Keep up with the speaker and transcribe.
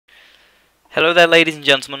Hello there ladies and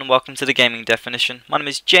gentlemen and welcome to the Gaming Definition. My name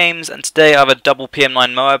is James and today I have a double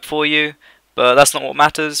PM9 Moab for you, but that's not what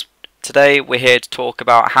matters. Today we're here to talk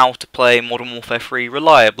about how to play Modern Warfare 3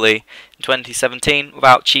 reliably in 2017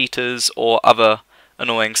 without cheaters or other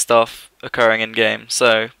annoying stuff occurring in game.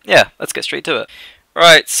 So yeah, let's get straight to it.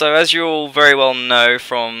 Right, so as you all very well know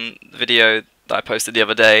from the video that I posted the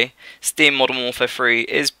other day, Steam Modern Warfare 3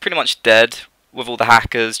 is pretty much dead with all the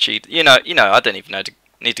hackers, you know, I don't even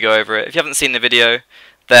need to go over it. If you haven't seen the video,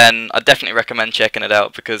 then I definitely recommend checking it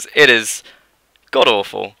out because it is god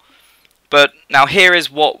awful. But now here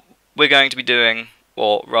is what we're going to be doing,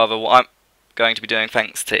 or rather what I'm going to be doing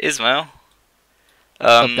thanks to Ismail.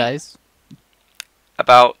 What's up, guys?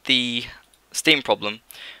 About the Steam problem.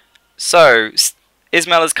 So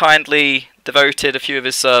Ismail has kindly devoted a few of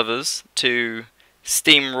his servers to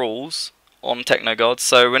Steam rules on Tekno.exe,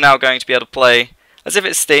 so we're now going to be able to play as if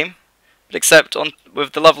it's Steam, except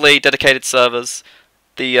with the lovely dedicated servers,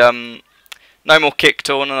 the no more kick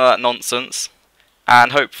tool and all that nonsense,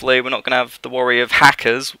 and hopefully we're not going to have the worry of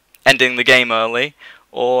hackers ending the game early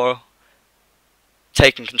or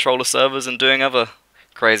taking control of servers and doing other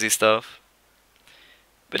crazy stuff.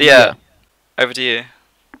 But yeah. Over to you.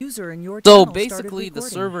 So basically the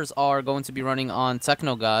servers are going to be running on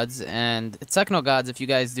Tekno.exe, and Tekno.exe, if you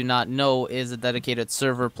guys do not know, is a dedicated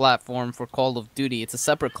server platform for Call of Duty. It's a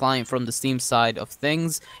separate client from the Steam side of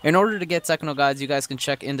things. In order to get Tekno.exe, you guys can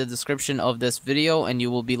check in the description of this video and you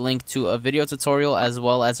will be linked to a video tutorial as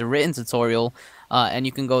well as a written tutorial. And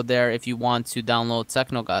you can go there if you want to download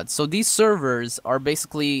Tekno.exe. So these servers are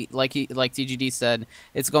basically, like TGD said,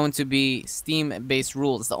 it's going to be Steam-based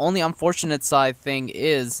rules. The only unfortunate side thing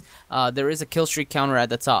is there is a kill streak counter at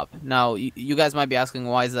the top. Now, you guys might be asking,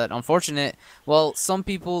 why is that unfortunate? Well, some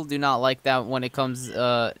people do not like that when it comes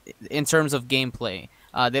in terms of gameplay.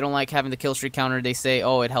 They don't like having the kill streak counter. They say,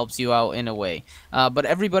 oh, it helps you out in a way. But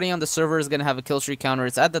everybody on the server is going to have a kill streak counter.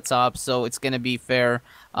 It's at the top, so it's going to be fair.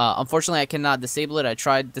 Unfortunately, I cannot disable it. I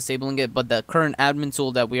tried disabling it, but the current admin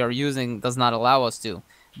tool that we are using does not allow us to.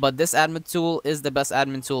 But this admin tool is the best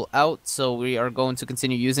admin tool out, so we are going to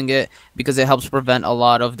continue using it because it helps prevent a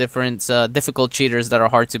lot of different difficult cheaters that are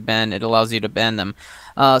hard to ban. It allows you to ban them.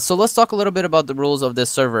 So let's talk a little bit about the rules of this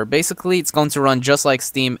server. Basically, it's going to run just like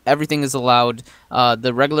Steam. Everything is allowed.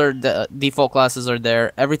 The regular default classes are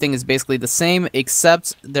there. Everything is basically the same,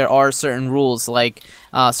 except there are certain rules, like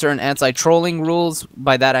certain anti-trolling rules.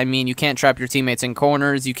 By that I mean you can't trap your teammates in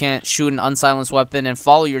corners, you can't shoot an unsilenced weapon and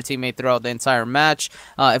follow your teammate throughout the entire match.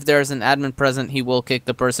 If there is an admin present, he will kick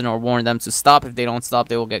the person or warn them to stop. If they don't stop,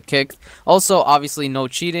 they will get kicked. Also, obviously, no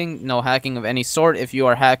cheating, no hacking of any sort. If you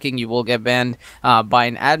are hacking, you will get banned by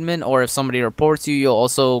an admin, or if somebody reports you, you'll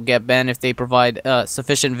also get banned if they provide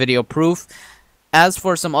sufficient video proof. As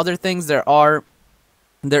for some other things, there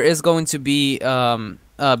is going to be a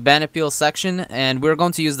ban appeal section, and we're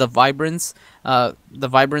going to use the Vibrance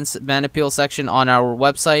ban appeal section on our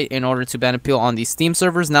website in order to ban appeal on these Steam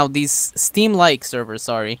servers. Now, these Steam-like servers,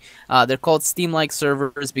 they're called Steam-like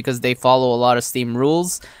servers because they follow a lot of Steam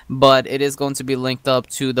rules, but it is going to be linked up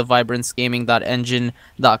to the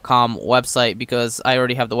vibrancegaming.engine.com website because I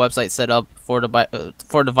already have the website set up for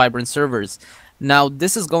the Vibrance servers. Now,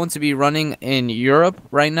 this is going to be running in Europe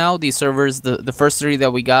right now. These servers, the first three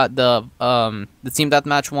that we got, the Team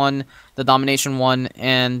Deathmatch one, the Domination one,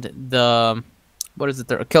 and the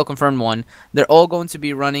Kill Confirmed one, they're all going to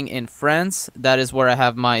be running in France. That is where I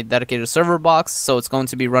have my dedicated server box, so it's going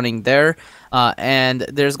to be running there. And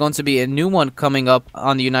there's going to be a new one coming up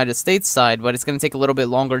on the United States side, but it's going to take a little bit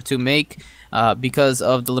longer to make because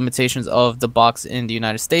of the limitations of the box in the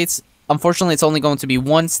United States. Unfortunately, it's only going to be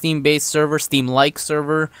one Steam-based server, Steam-like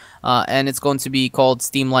server, and it's going to be called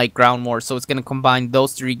Steam-like Ground War. So it's going to combine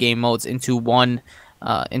those three game modes into one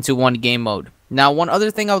game mode. Now, one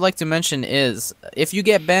other thing I would like to mention is if you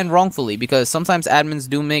get banned wrongfully, because sometimes admins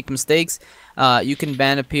do make mistakes, you can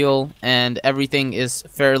ban appeal, and everything is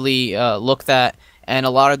fairly looked at. And a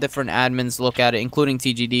lot of different admins look at it, including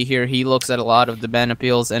TGD here. He looks at a lot of the ban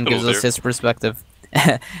appeals and gives us his perspective.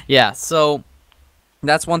 Yeah, so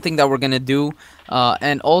that's one thing that we're gonna do.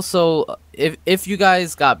 And also, if you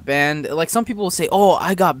guys got banned, like some people will say, oh,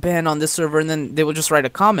 I got banned on this server, and then they will just write a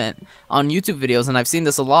comment on YouTube videos, and I've seen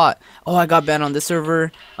this a lot. Oh, I got banned on this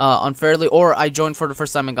server unfairly, or I joined for the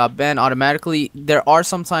first time and got banned automatically. There are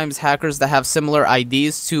sometimes hackers that have similar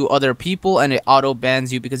IDs to other people, and it auto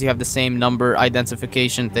bans you because you have the same number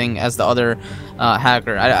identification thing as the other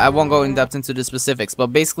hacker. I won't go in depth into the specifics, but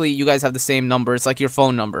basically you guys have the same number. It's like your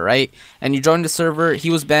phone number, right? And you joined the server, he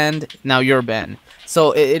was banned, now you're banned.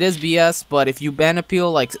 So it is BS, but if you ban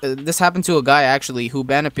appeal, like this happened to a guy actually who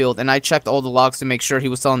ban appealed, and I checked all the logs to make sure he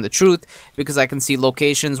was telling the truth, because I can see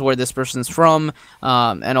locations where this person's from,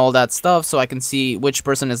 and all that stuff, so I can see which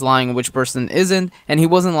person is lying and which person isn't, and he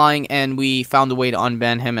wasn't lying, and we found a way to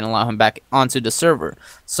unban him and allow him back onto the server.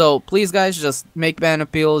 So please guys, just make ban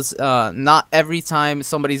appeals. Not every time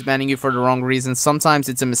somebody's banning you for the wrong reason. Sometimes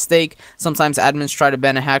it's a mistake. Sometimes admins try to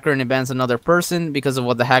ban a hacker and it bans another person because of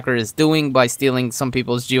what the hacker is doing by stealing some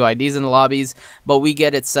people's GUIDs in the lobbies, but we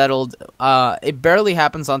get it settled. It barely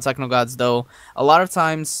happens on Technogods though. A lot of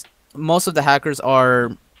times, most of the hackers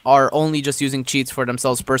are only just using cheats for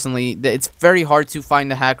themselves personally. It's very hard to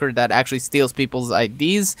find a hacker that actually steals people's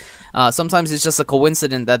IDs. Sometimes it's just a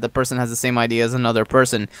coincidence that the person has the same ID as another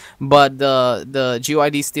person. But the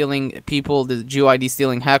GUID stealing people, the GUID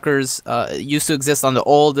stealing hackers, used to exist on the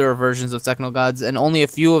older versions of Technogods, and only a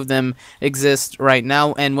few of them exist right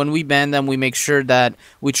now. And when we ban them, we make sure that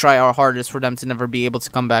we try our hardest for them to never be able to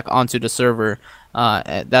come back onto the server.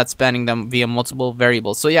 That's banning them via multiple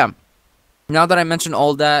variables. So yeah. Now that I mentioned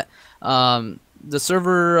all that, the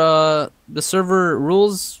server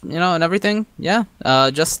rules, you know, and everything, yeah,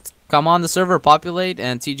 just come on the server, populate,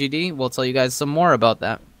 and TGD will tell you guys some more about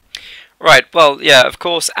that. Right, well, yeah, of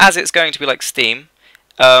course, as it's going to be like Steam,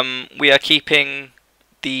 we are keeping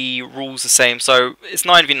the rules the same. So it's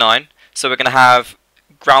 9v9, so we're going to have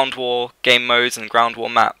ground war game modes and ground war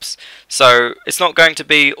maps. So it's not going to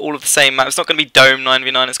be all of the same maps. It's not going to be Dome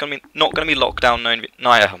 9v9. It's not going to be Lockdown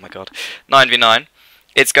 9v9. Oh my god, 9v9.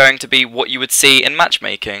 It's going to be what you would see in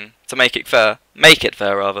matchmaking to make it fair. Make it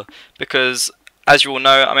fair rather, because as you all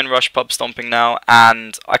know, I'm in Rush Pub stomping now,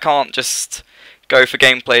 and I can't just go for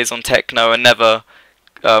gameplays on Tekno and never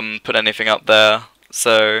put anything up there.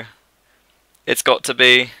 So it's got to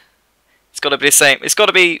be. It's got to be the same. It's got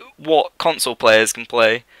to be what console players can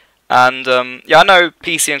play, and yeah, I know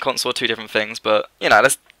PC and console are two different things, but you know,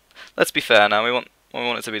 let's be fair now. We want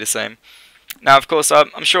it to be the same. Now, of course,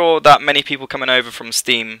 I'm sure that many people coming over from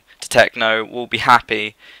Steam to Tekno will be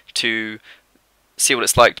happy to see what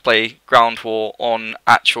it's like to play Ground War on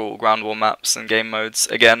actual Ground War maps and game modes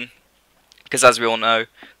again, because as we all know,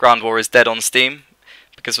 Ground War is dead on Steam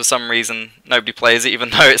because for some reason nobody plays it,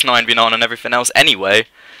 even though it's 9v9 and everything else anyway.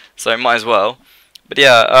 So might as well. But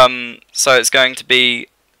yeah, so it's going to be.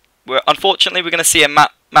 Unfortunately, we're going to see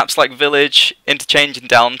maps like Village, Interchange, and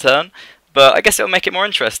Downturn. But I guess it'll make it more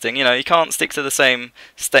interesting. You know, you can't stick to the same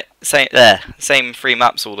three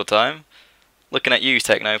maps all the time. Looking at you,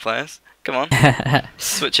 Tekno players. Come on,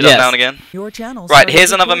 switch it up now and again. Right,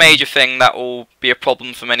 here's another major thing that will be a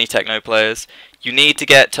problem for many Tekno players. You need to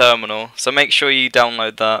get Terminal, so make sure you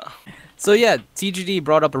download that. So yeah, TGD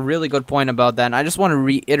brought up a really good point about that, and I just want to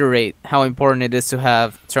reiterate how important it is to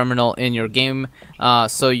have Terminal in your game,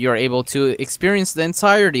 so you're able to experience the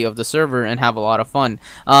entirety of the server and have a lot of fun.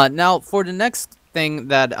 Now, for the next thing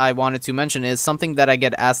that I wanted to mention is something that I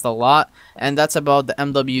get asked a lot, and that's about the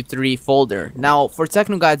MW3 folder. Now, for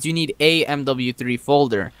Technogods, you need a MW3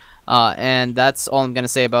 folder, and that's all I'm going to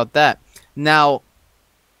say about that. Now,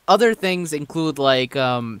 other things include like...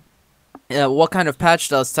 what kind of patch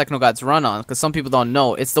does Technogods run on? Because some people don't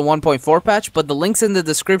know. It's the 1.4 patch, but the links in the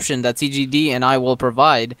description that TGD and I will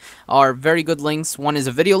provide are very good links. One is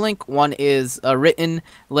a video link, one is a written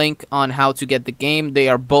link on how to get the game. They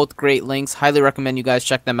are both great links. Highly recommend you guys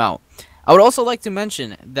check them out. I would also like to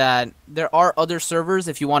mention that there are other servers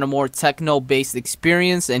if you want a more techno-based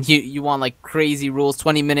experience and you want like crazy rules,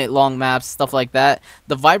 20-minute long maps, stuff like that.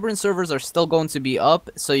 The Vibrant servers are still going to be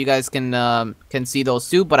up, so you guys can see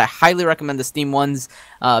those too. But I highly recommend the Steam ones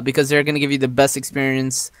because they're going to give you the best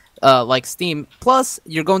experience like Steam. Plus,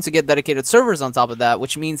 you're going to get dedicated servers on top of that,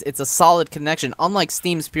 which means it's a solid connection. Unlike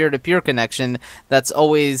Steam's peer-to-peer connection, that's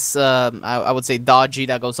always, I would say, dodgy,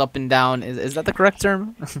 that goes up and down. Is that the correct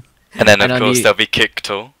term? And then, of course, there'll be kick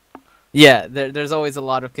tool. Yeah, there's always a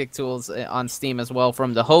lot of kick tools on Steam as well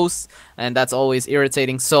from the hosts, and that's always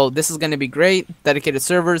irritating. So this is going to be great. Dedicated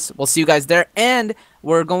servers. We'll see you guys there. And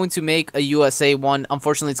we're going to make a USA one.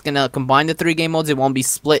 Unfortunately, it's going to combine the 3 game modes. It won't be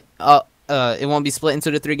split up. It won't be split into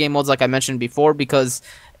the 3 game modes like I mentioned before, because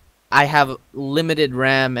I have limited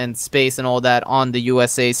RAM and space and all that on the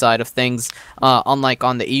USA side of things, unlike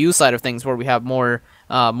on the EU side of things where we have more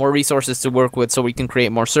resources to work with, so we can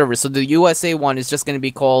create more servers. So the USA one is just going to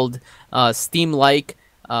be called Steam-like.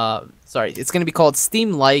 It's going to be called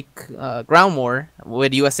Steam-like Ground War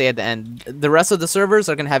with USA at the end. The rest of the servers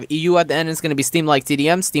are going to have EU at the end. It's going to be Steam-like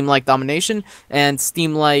TDM, Steam-like Domination, and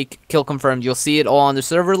Steam-like Kill Confirmed. You'll see it all on the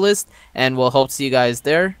server list, and we'll hope to see you guys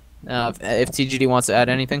there. If TGD wants to add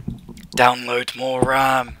anything. Download more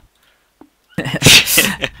RAM.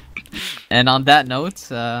 And on that note,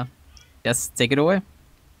 yes, take it away.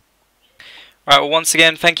 Right, well, once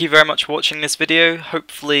again, thank you very much for watching this video.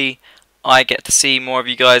 Hopefully I get to see more of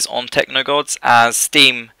you guys on Technogods, as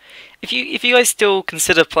Steam, if you guys still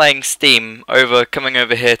consider playing Steam over coming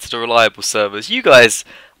over here to the reliable servers, you guys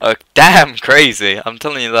are damn crazy, I'm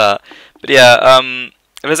telling you that. But yeah, if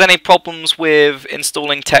there's any problems with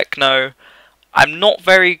installing Tekno, I'm not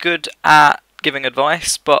very good at giving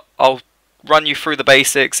advice, but I'll run you through the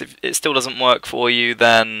basics. If it still doesn't work for you,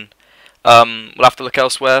 then we'll have to look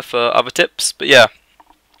elsewhere for other tips. But yeah,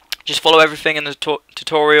 just follow everything in the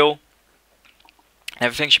tutorial.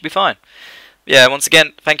 Everything should be fine. Yeah, once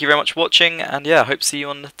again, thank you very much for watching, and yeah, I hope to see you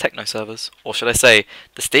on the Tekno servers. Or should I say,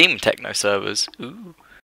 the Steam Tekno servers. Ooh.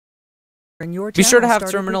 Be sure to have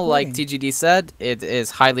terminal like TGD said. It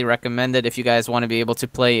is highly recommended if you guys want to be able to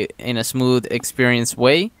play in a smooth, experienced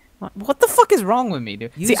way. What the fuck is wrong with me,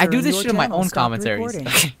 dude? See, I do this shit in my own commentaries.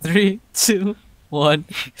 3, 2, 1.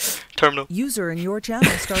 Terminal. User in your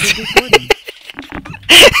channel started recording.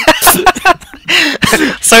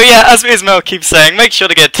 So yeah, as Ismail keeps saying, make sure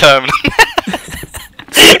to get terminal.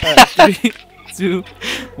 3, 2,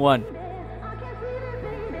 1.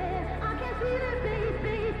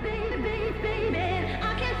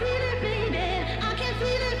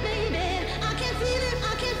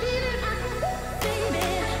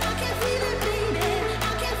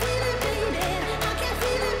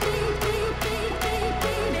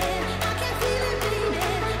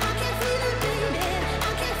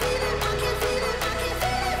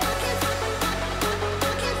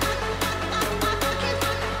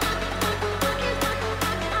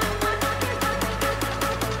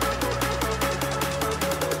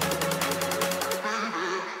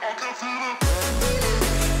 I can feel it.